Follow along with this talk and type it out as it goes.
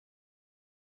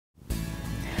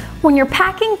When you're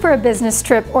packing for a business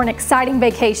trip or an exciting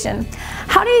vacation,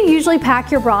 how do you usually pack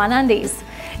your bra and undies?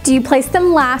 Do you place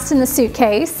them last in the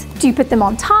suitcase? Do you put them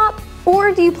on top?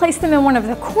 Or do you place them in one of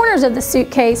the corners of the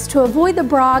suitcase to avoid the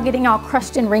bra getting all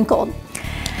crushed and wrinkled?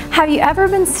 Have you ever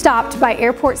been stopped by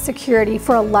airport security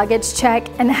for a luggage check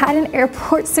and had an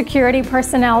airport security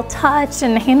personnel touch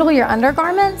and handle your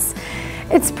undergarments?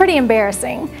 It's pretty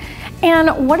embarrassing.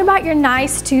 And what about your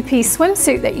nice two-piece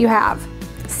swimsuit that you have?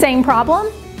 Same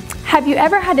problem? Have you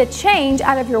ever had to change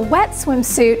out of your wet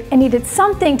swimsuit and needed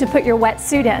something to put your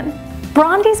wetsuit in?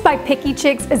 Brondies by Picky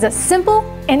Chicks is a simple,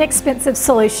 inexpensive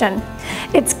solution.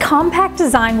 Its compact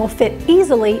design will fit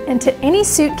easily into any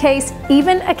suitcase,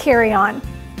 even a carry-on.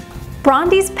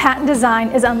 Brondies' patent design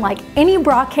is unlike any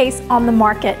bra case on the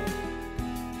market.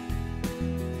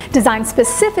 Designed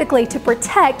specifically to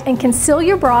protect and conceal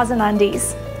your bras and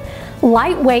undies.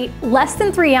 Lightweight, less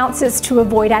than 3 ounces to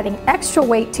avoid adding extra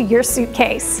weight to your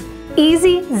suitcase.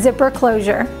 Easy zipper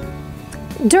closure.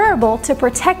 Durable to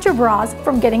protect your bras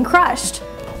from getting crushed.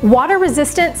 Water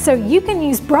resistant so you can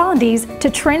use Brondies to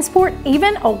transport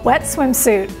even a wet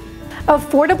swimsuit.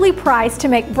 Affordably priced to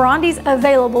make Brondies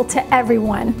available to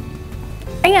everyone.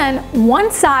 And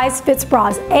one size fits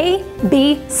bras A,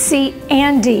 B, C,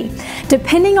 and D.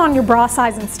 Depending on your bra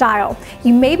size and style,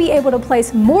 you may be able to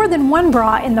place more than one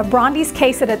bra in the Brondies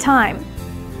case at a time.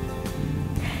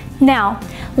 Now,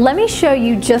 let me show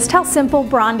you just how simple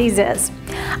Brondies is.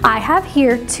 I have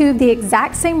here 2 of the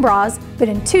exact same bras, but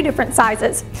in 2 different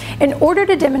sizes, in order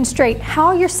to demonstrate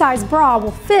how your size bra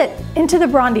will fit into the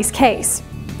Brondies case.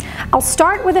 I'll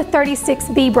start with a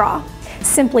 36B bra.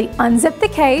 Simply unzip the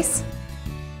case,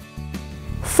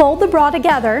 fold the bra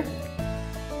together,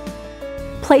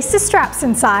 place the straps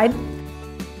inside,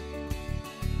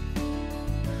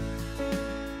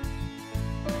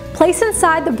 place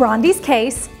inside the Brondies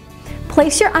case,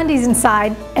 place your undies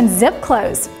inside, and zip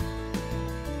close.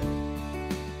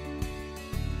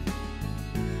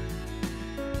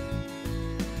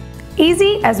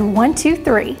 Easy as 1, 2,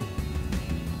 3.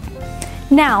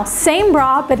 Now, same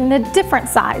bra but in a different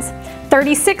size,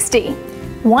 30-60.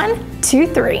 1, 2,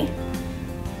 3.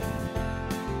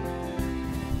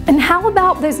 And how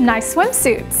about those nice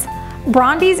swimsuits?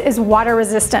 Brondies is water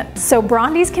resistant, so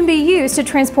Brondies can be used to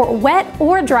transport wet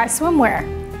or dry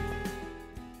swimwear.